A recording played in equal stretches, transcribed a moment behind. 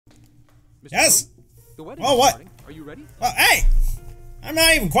Yes? The wedding Oh, is what? starting. Are you ready? Well, hey! I'm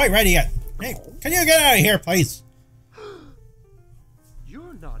not even quite ready yet. Hey, can you get out of here, please?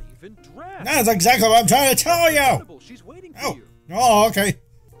 You're not even dressed. That's exactly what I'm trying to tell you! She's waiting for you. Oh, okay.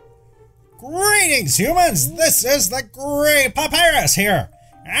 Greetings, humans! This is the great Papyrus here!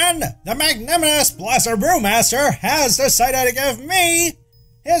 And the magnanimous Blaster BrewMaster has decided to give me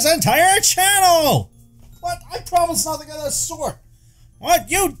his entire channel! What? I promised nothing of the sort!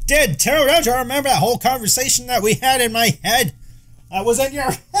 What? You did too! Don't you remember that whole conversation that we had in my head? That was in your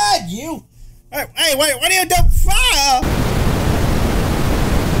head, you! Hey, wait, what are you doing?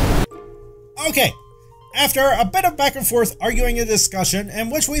 Okay. After a bit of back and forth arguing and discussion, in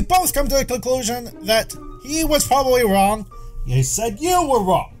which we both come to the conclusion that he was probably wrong, he said you were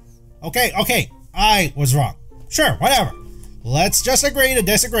wrong. Okay, I was wrong. Sure, whatever. Let's just agree to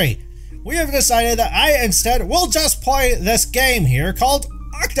disagree. We have decided that I instead will just play this game here called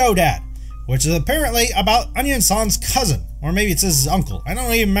Octodad, which is apparently about Onion-san's cousin, or maybe it's his uncle. I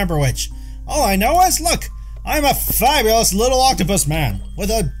don't even remember which. All I know is, look, I'm a fabulous little octopus man with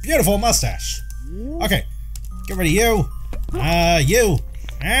a beautiful mustache. Okay, get rid of you, you,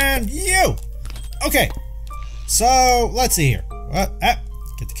 and you. Okay, so let's see here. Get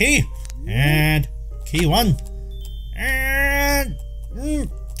the key, and key 1, and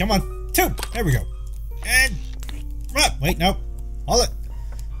come on, 2. There we go. And wait, no, hold it.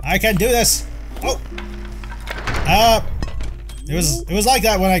 I can do this. Oh, it was like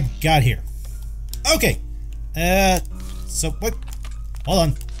that when I got here. Okay, so what? Hold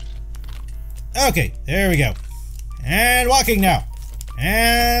on. Okay, there we go. And walking now.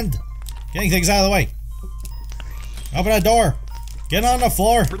 And getting things out of the way. Open a door. Get on the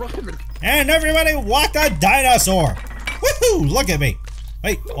floor. And everybody walk a dinosaur. Woohoo! Look at me.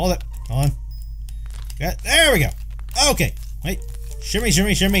 Wait, hold it. Hold on. Yeah, there we go. Okay, wait. Shimmy,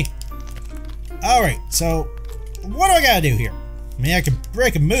 shimmy, shimmy. Alright, so what do I gotta do here? I mean, I can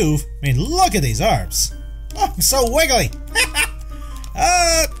break and move. I mean, look at these arms. Oh, I'm so wiggly.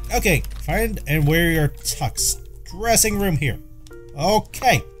 Okay. Find and wear your tux. Dressing room here.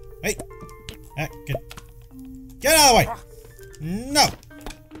 Okay. Wait. Get out of the way. No.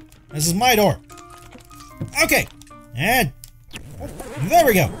 This is my door. Okay. And there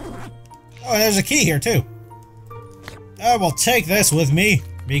we go. Oh, there's a key here too. I will take this with me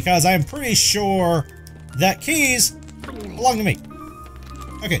because I'm pretty sure that keys belong to me.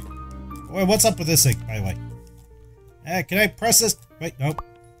 Okay. Well, what's up with this thing, by the way? Can I press this? Wait, nope.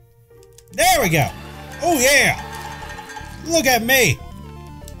 There we go! Oh yeah! Look at me!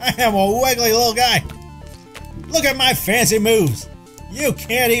 I am a wiggly little guy! Look at my fancy moves! You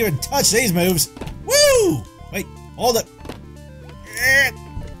can't even touch these moves! Woo! Wait, hold it.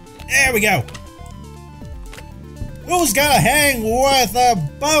 There we go! Who's gotta hang with a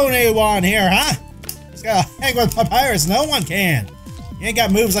bony one here, huh? Who's gotta hang with Papyrus? No one can! You ain't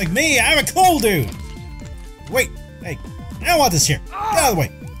got moves like me, I'm a cool dude! Wait, hey, I don't want this here. Get out of the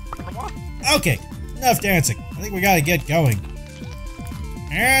way. Okay, enough dancing. I think we gotta get going.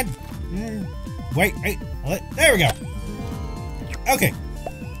 And wait, hold it. There we go. Okay.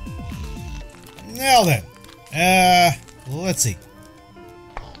 Now then, let's see.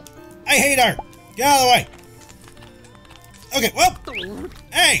 I hate art. Get out of the way. Okay, well,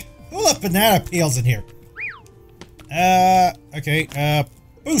 hey, who left banana peels in here? Okay,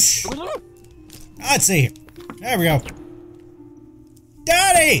 boosh. Let's see here. There we go.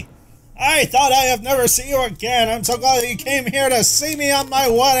 Daddy! I thought I have never seen you again. I'm so glad that you came here to see me on my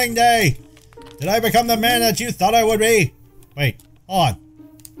wedding day. Did I become the man that you thought I would be? Wait, hold on.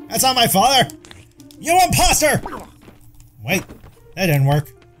 That's not my father. You imposter! Wait, that didn't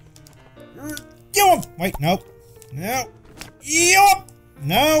work. Wait, nope. No.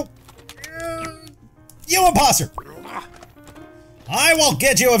 No. You imposter! I will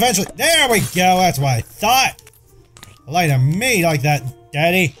get you eventually. There we go. That's what I thought. Lie to me like that,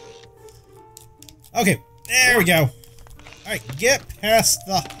 Daddy. Okay, there we go. Alright, get past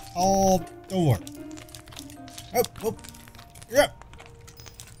the hall door. Oh. Yep.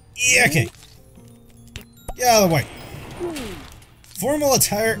 Yeah, okay. Get out of the way. Formal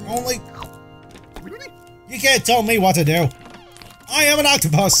attire only. You can't tell me what to do. I am an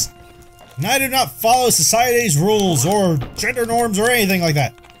octopus. And I do not follow society's rules or gender norms or anything like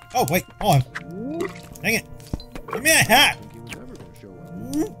that. Oh, wait, hold on. Dang it. Give me a hat.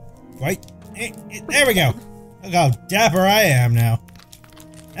 Wait. There we go. Look how dapper I am now.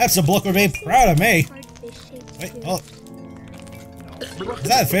 Epsilon would be proud of me. Wait, hold it. Is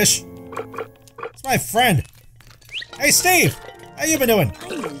that a fish? It's my friend. Hey, Steve! How you been doing? I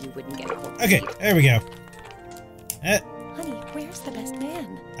knew you wouldn't get cold. Okay, there we go. Honey, where's the best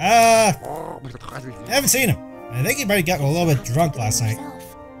man? I haven't seen him. I think he might have gotten a little bit drunk last night.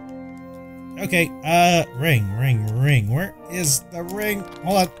 Okay, ring. Where is the ring?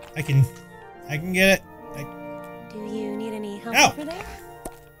 Hold on, I can get it. Do you need any help Ow. over there?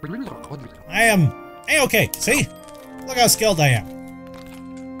 I am okay. See? Look how skilled I am.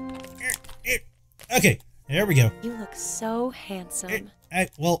 Okay, there we go. You look so handsome. I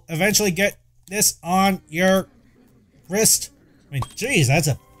will eventually get this on your wrist. I mean, jeez, that's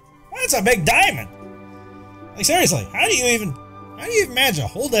a big diamond. Like seriously, how do you even manage to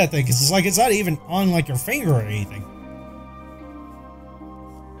hold that thing? Because it's like it's not even on like your finger or anything.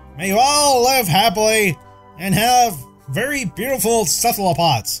 May you all live happily and have very beautiful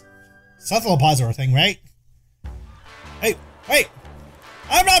cephalopods. Cephalopods are a thing, right? Hey, wait!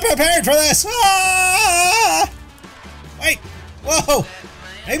 I'm not prepared for this! Ah! Wait! Whoa!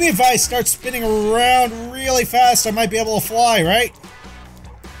 Maybe if I start spinning around really fast, I might be able to fly, right?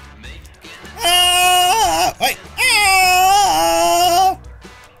 Ah! Wait! Ah!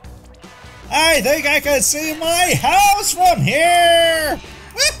 I think I can see my house from here!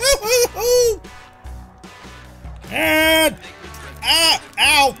 Woo-hoo-hoo-hoo! And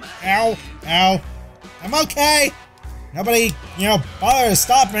ow. I'm okay. Nobody, bother to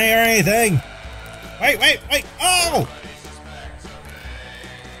stop me or anything. Wait. Oh!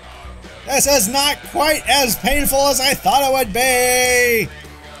 This is not quite as painful as I thought it would be.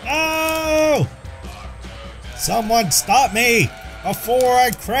 No! Someone stop me before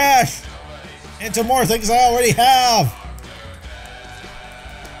I crash into more things I already have.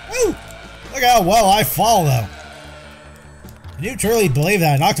 Woo! Look how well I fall, though. Can you truly believe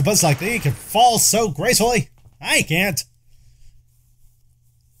that an octopus like me can fall so gracefully? I can't.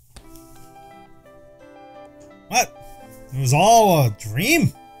 What? It was all a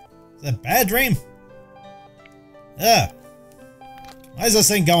dream? Is it a bad dream? Ugh. Why is this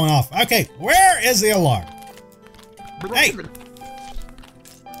thing going off? Okay, where is the alarm? Hey!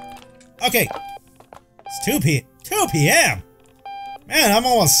 Okay. It's 2 p.m. Man, I'm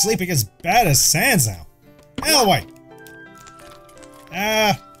almost sleeping as bad as Sans now. Oh, wait.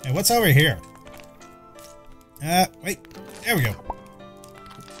 Hey, what's over here? Wait. There we go.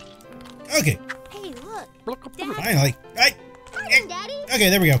 Okay. Hey, look. Dad. Finally. Right. Morning, Daddy. Okay,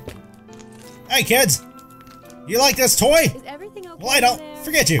 there we go. Hey, kids. You like this toy? Is everything okay? Well, I don't. there?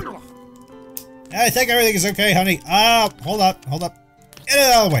 Forget you. I think everything is okay, honey. Hold up. Get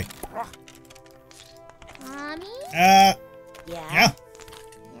it out of the way. Mommy? Yeah?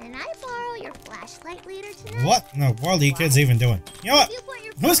 Can I borrow your flashlight later tonight? What in the world are you kids even doing? You know what?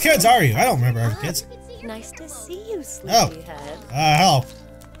 Whose kids are you? I don't remember our kids. Nice to see you, Oh. sleepyhead. Hello.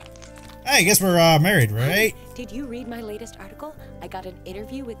 Hey, I guess we're, married, right? Did you read my latest article? I got an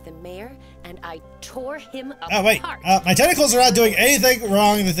interview with the mayor, and I tore him apart. Oh, wait. My tentacles are not doing anything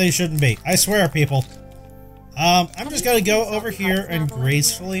wrong that they shouldn't be. I swear, people. I'm just gonna go over here and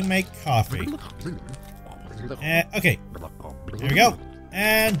gracefully make coffee. Okay. There we go.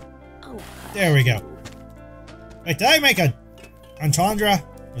 And there we go. Wait, did I make a entendre?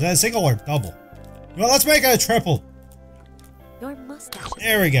 Was that a single or double? Well, let's make it a triple. Your mustache is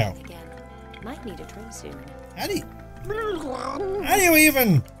There we go. again. Might need a trim soon. How do you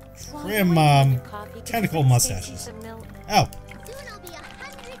even trim, tentacle mustaches? Oh. Soon I'll be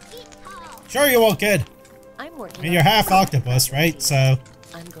 100 feet tall. Sure you will, kid. I'm working. I mean, you're half octopus, right? So.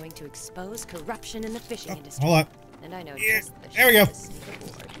 I'm going to expose corruption in the fishing industry. Hold on. And I know Yeah, just the there we go. shit to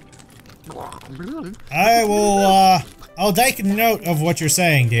sneak aboard. I will, I'll take note of what you're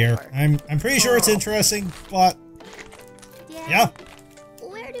saying, dear. I'm pretty sure it's interesting, but Dad, yeah.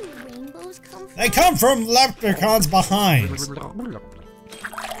 Where do rainbows come from? They come from leprechauns behind.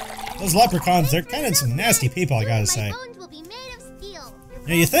 Those leprechauns, they're kind of some nasty people, I gotta say. My bones will be made of steel.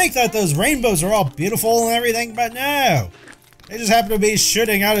 Now, you think that those rainbows are all beautiful and everything, but no. They just happen to be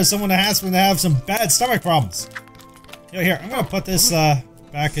shooting out of someone that happens to have some bad stomach problems. Here, I'm gonna put this,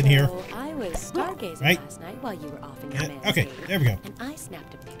 back in here. So I was stargazing Right. last night while you were off in your man's Okay, cave, there we go. and I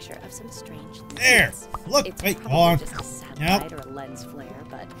snapped a picture of some strange things. There! Look, It's wait, probably hold on. just a satellite or a lens flare,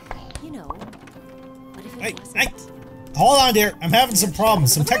 but you know, what if it Hey, wasn't? hey! Hold on, dear. I'm having some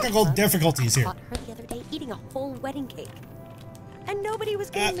problems, some technical difficulties here. Caught her the other day eating a whole wedding cake, and nobody was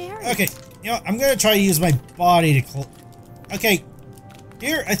getting married. Okay, you know, I'm gonna try to use my body to okay,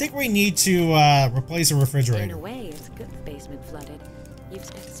 dear, I think we need to, replace a In a refrigerator. way, it's good the basement flooded. You've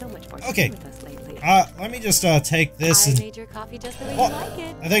spent so much more Okay. time with us lately. Let me just, take this I and... made your coffee just the way Oh, you like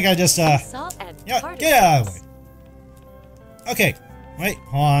it. I think I just, Salt and yeah, tartar get out of the sauce. way. Okay, wait,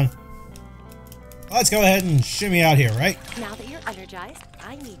 hold on. Let's go ahead and shimmy out here, right? Now that you're energized,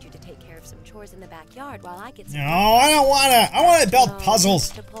 I need you to take care of some chores in the backyard while I get some. No, I don't wanna. I wanna build puzzles.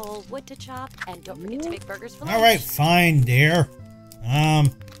 To pull, wood to chop, and don't forget to make burgers for lunch. All right, fine, dear.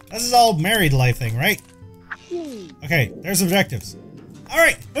 This is all married life thing, right? Okay, there's objectives. All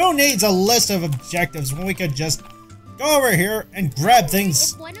right, who needs a list of objectives when we could just go over here and grab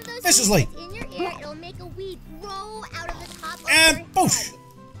things If one of those viciously? weeds in your ear, it'll make a weed grow out of the top of And your boosh! head.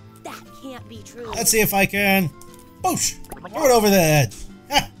 That can't be true. Let's see if I can. Boosh! Throw it over the edge.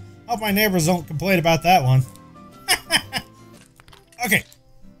 Ha! Hope my neighbors don't complain about that one. Okay.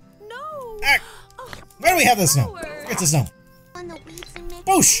 No. Ah, where do we have the snow? Get the snow. On the weeds and make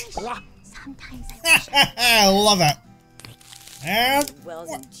Boosh! Sometimes I wish I love that. And Wells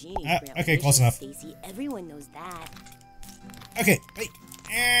and Jeannie. okay, close enough. Stacy, everyone knows that. okay, wait,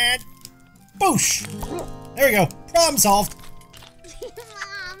 and boosh! There we go. Problem solved.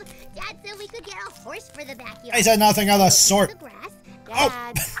 Mom, Dad said we could get a horse for the backyard. I said nothing of the sort. The grass. Oh,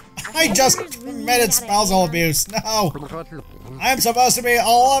 Dad, I just committed spousal abuse. No, I'm supposed to be a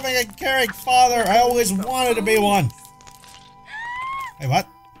loving and caring father. I always wanted to be one. Hey, what?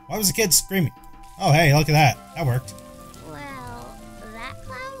 Why was the kid screaming? Oh, hey, look at that. That worked. Well, that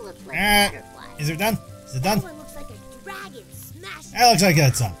cloud looks like a butterfly. Is it done? Is it done? That one looks like a dragon smashed. That looks like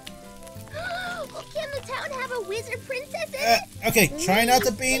it's done. Well, can the town have a wizard princess in it? Okay, try not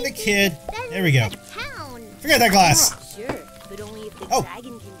to be the kid. Then There we go. the town. Forget that glass. sure, but only if the Oh,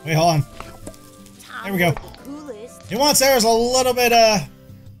 dragon can. wait, hold on. Tom There we go. was the coolest. He wants theirs a little bit,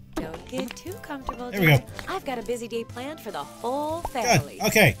 Don't get too comfortable. There we go. Dad. I've got a busy day planned for the whole good. family.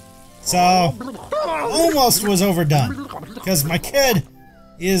 Okay, so almost was overdone because my kid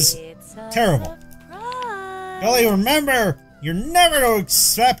is It's a terrible. surprise. Billy, remember, you're never to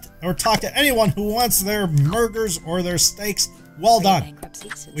accept or talk to anyone who wants their burgers or their steaks well done. Bankruptcy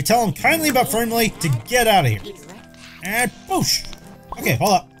since We tell them kindly but firmly to get out of here. And boosh. Okay,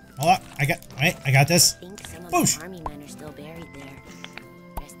 hold up. Hold up. I got this. I think some of Boosh. the army men are still buried there.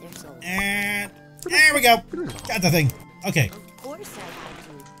 Rest their souls. And there we go. Got the thing. Okay. Of course I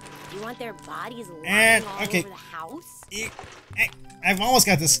had to. You want their bodies lying And, all okay. over the house? I've almost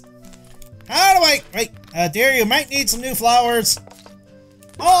got this. How do I... Wait. Dear, you might need some new flowers.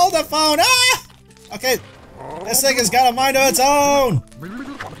 Hold the phone. Ah! Okay. This thing has got a mind of its own.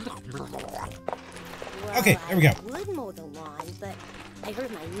 Well, Okay, there we go. I would mow the lawn, but I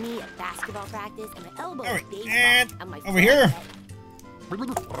hurt my knee at basketball practice and my elbow All at right, baseball and my over foot here.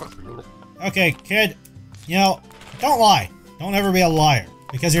 at- Okay, kid. You know, don't lie. Don't ever be a liar.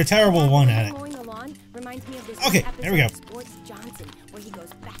 Because you're a terrible one at it. Mowing the lawn reminds me of this Okay, episode there we go. of Sports Johnson, where he goes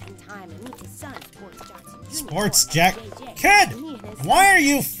back in time and meets his son, Sports Johnson Jr. Sports or Jack. SJJ. Kid! And he and his Why son- are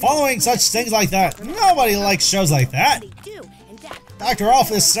you following such things like that? Nobody likes shows like that. They do, and Dad- Dr.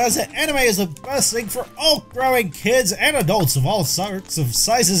 Office says that anime is the best thing for all growing kids and adults of all sorts of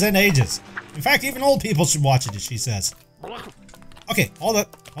sizes and ages. In fact, even old people should watch it, she says. Okay, hold it,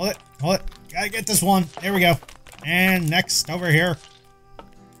 hold it, hold it. Gotta get this one. There we go. And next, over here.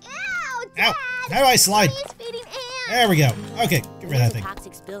 Ow, Dad! Ow! How do I slide? He's feeding ants. There we go. Okay, get rid of that There's a thing.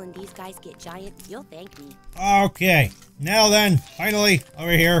 toxic spill and these guys get giant. You'll thank me. Okay, now then, finally,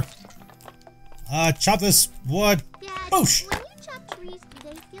 over here. Chop this wood. Dad, Boosh! when you chop trees, do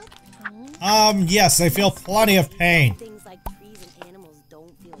they feel pain? Yes, they feel plenty of pain. Things like trees and animals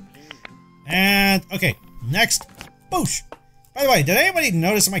don't feel pain. And, okay, next. Boosh! By the way, did anybody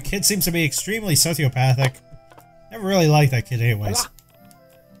notice my kid seems to be extremely sociopathic? Never really liked that kid anyways.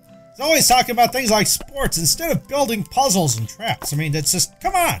 He's always talking about things like sports instead of building puzzles and traps. I mean, it's just,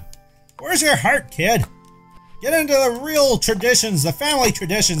 come on. Where's your heart, kid? Get into the real traditions, the family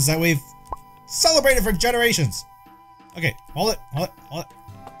traditions that we've celebrated for generations. Okay, hold it, hold it, hold it.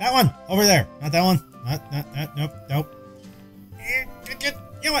 That one, over there. Not that one. Nope.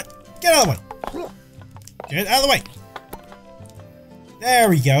 You know what? Get out of the way. Get out of the way. There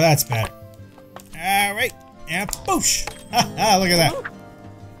we go, that's better. Alright, and boosh! Ha, look at that. Oh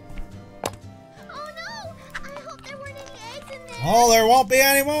no! I hope there weren't any eggs in there. Oh, there won't be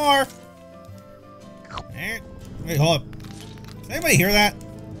any more. Wait, hold up. Does anybody hear that?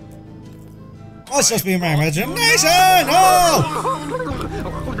 Oh, it's just be my imagination. Oh!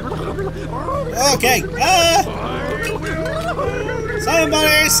 Okay.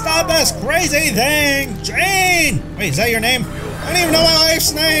 Somebody stop this crazy thing! Jane! Wait, is that your name? I don't even know my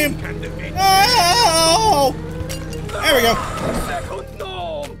wife's name! No! There we go.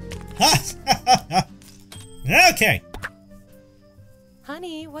 Okay.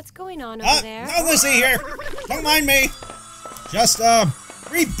 Honey, what's going on over there? No, Lucy here. Don't mind me. Just,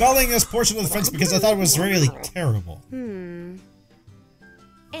 rebuilding this portion of the fence because I thought it was really terrible.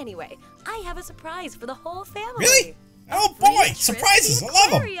 Anyway, I have a surprise for the whole family. Really? Oh boy! Surprises! I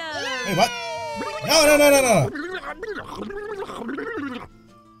love them! Wait, what? No.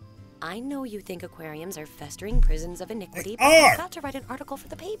 I know you think aquariums are festering prisons of iniquity, but are. I've got to write an article for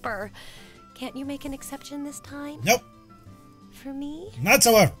the paper. Can't you make an exception this time? Nope. For me? Not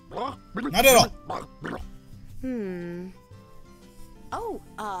so ever. Not at all. Oh,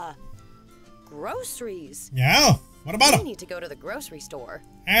 groceries. Yeah? What about We them? need to go to the grocery store.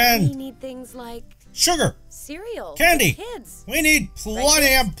 We And need things like sugar, cereal, candy. for kids. We need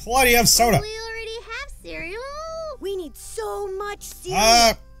plenty of soda. We already have cereal. We need so much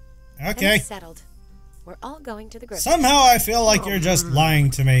cereal. And Okay. it's settled. We're all going to the grocery Somehow I feel like you're just lying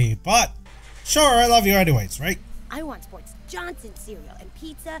to me, but sure, I love you anyways, right? I want Sports Johnson cereal and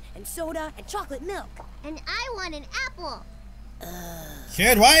pizza and soda and chocolate milk. And I want an apple.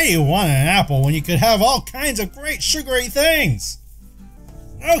 Kid, why do you want an apple when you could have all kinds of great sugary things?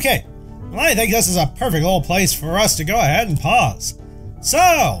 Okay, well, I think this is a perfect little place for us to go ahead and pause.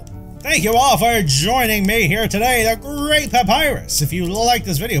 So, thank you all for joining me here today, the Great Papyrus. If you like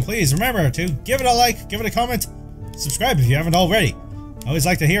this video, please remember to give it a like, give it a comment, subscribe if you haven't already. I always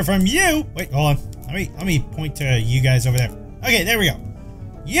like to hear from you. Wait, hold on. Let me point to you guys over there. Okay, there we go.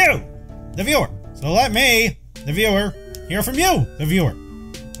 You, the viewer. So let me, the viewer, hear from you, the viewer.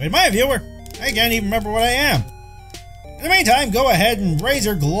 Wait, am I a viewer? I can't even remember what I am. In the meantime, go ahead and raise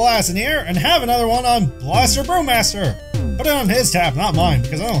your glass in the air and have another one on Blaster BrewMaster. Put it on his tab, not mine,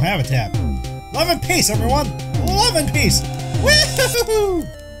 because I don't have a tab. Love and peace, everyone. Love and peace. Woohoo!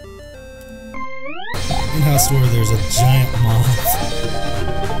 In house store, there's a giant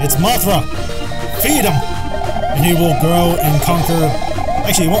moth. It's Mothra. Feed him, and he will grow and conquer.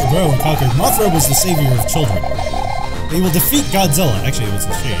 Actually, he won't grow and conquer. Mothra was the savior of children. He will defeat Godzilla. Actually, it was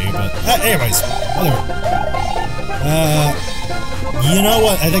a she, but anyways, whatever. You know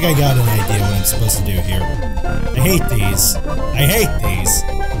what? I think I got an idea what I'm supposed to do here. I hate these,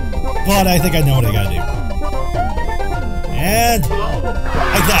 but I think I know what I gotta do. And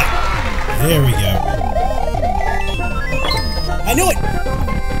like that. There we go. I knew it.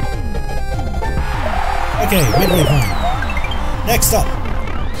 Okay, midway point. Next up,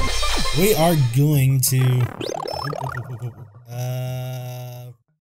 we are going to